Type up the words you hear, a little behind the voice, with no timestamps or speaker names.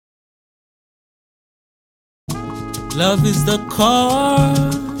Love is the core,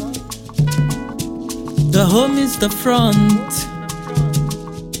 the home is the front.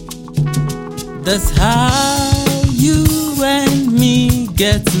 That's how you and me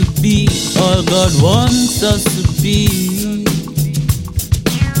get to be all God wants us to be.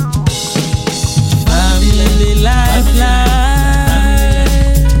 Family lifeline,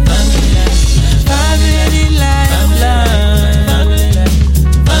 family lifeline,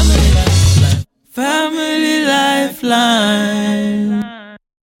 family lifeline.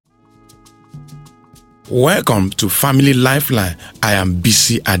 Welcome to Family Lifeline. I am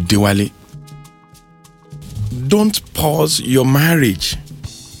Bisi Adewale. Don't pause your marriage.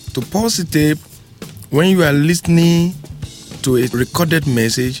 To pause the tape when you are listening to a recorded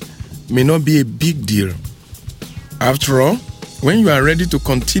message may not be a big deal. After all, when you are ready to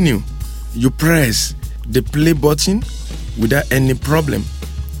continue, you press the play button without any problem.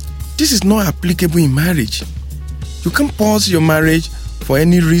 This is not applicable in marriage. You can't pause your marriage for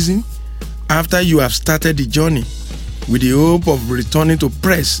any reason after you have started the journey with the hope of returning to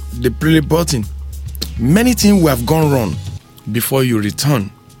press the play button. Many things will have gone wrong before you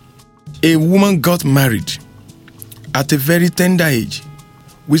return. A woman got married at a very tender age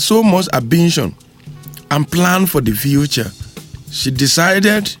with so much ambition and plan for the future. She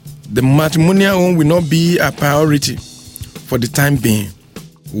decided the matrimonial home will not be a priority for the time being,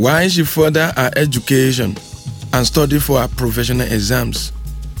 while she furthered her education and studied for her professional exams.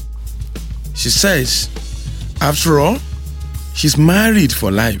 She says, after all, she's married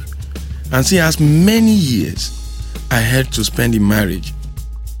for life and she has many years ahead to spend in marriage.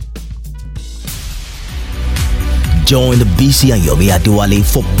 Join the Bisi and Adewale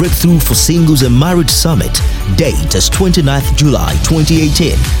for Breakthrough for Singles and Marriage Summit. Date is 29th July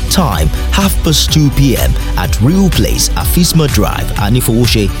 2018. Time 2:30 p.m. at Real Place, Afisma Drive,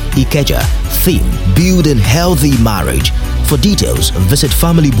 Anifowoshe, Ikeja. Theme: Building Healthy Marriage. For details, visit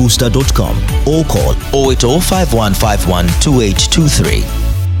familybooster.com or call 08051512823.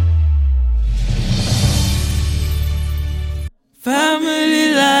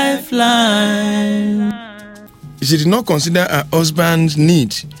 Family lifeline. She did not consider her husband's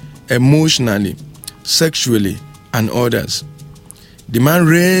needs emotionally, sexually, and others. The man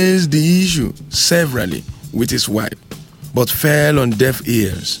raised the issue severally with his wife, but fell on deaf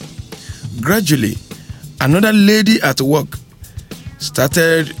ears. Gradually, another lady at work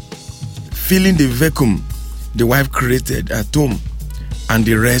started filling the vacuum the wife created at home, and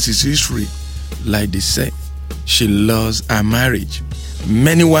the rest is history. Like they say, she lost her marriage.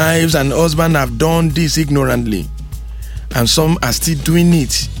 Many wives and husbands have done this ignorantly, and some are still doing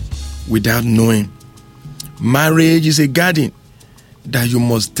it without knowing. Marriage is a garden that you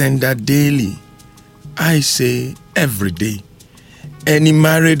must tender daily. I say every day. Any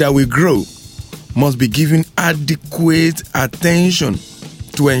marriage that will grow must be given adequate attention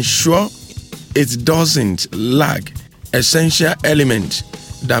to ensure it doesn't lack essential elements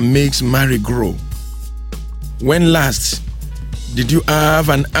that makes marriage grow. When last did you have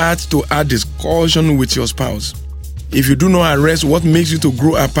an heart-to-heart discussion with your spouse? If you do not address what makes you to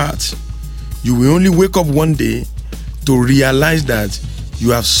grow apart, you will only wake up one day to realize that you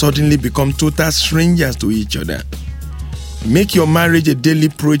have suddenly become total strangers to each other. Make your marriage a daily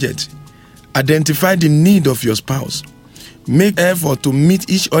project. Identify the need of your spouse. Make effort to meet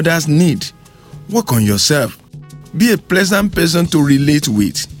each other's need. Work on yourself. Be a pleasant person to relate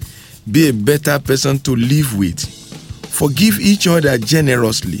with. Be a better person to live with. Forgive each other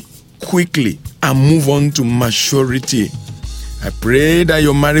generously, quickly, and move on to maturity. I pray that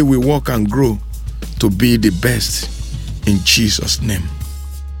your marriage will work and grow to be the best. In Jesus' name.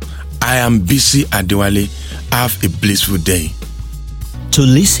 I am Bisi Adewale. Have a blissful day. To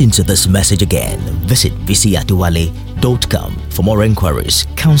listen to this message again, visit bisiadewale.com. For more inquiries,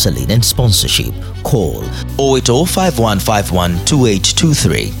 counseling, and sponsorship, call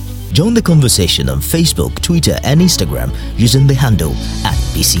 08051512823. Join the conversation on Facebook, Twitter, and Instagram using the handle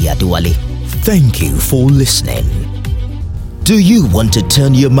 @BisiAdewale. Thank you for listening. Do you want to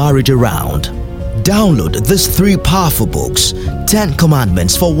turn your marriage around? Download these 3 powerful books, 10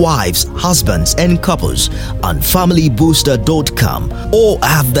 Commandments for Wives, Husbands, and Couples on familybooster.com or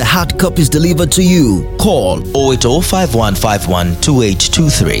have the hard copies delivered to you. Call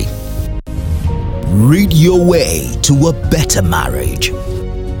 08051512823. Read your way to a better marriage.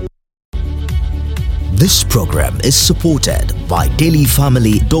 This program is supported by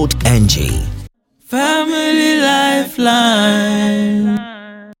dailyfamily.ng. Family lifeline.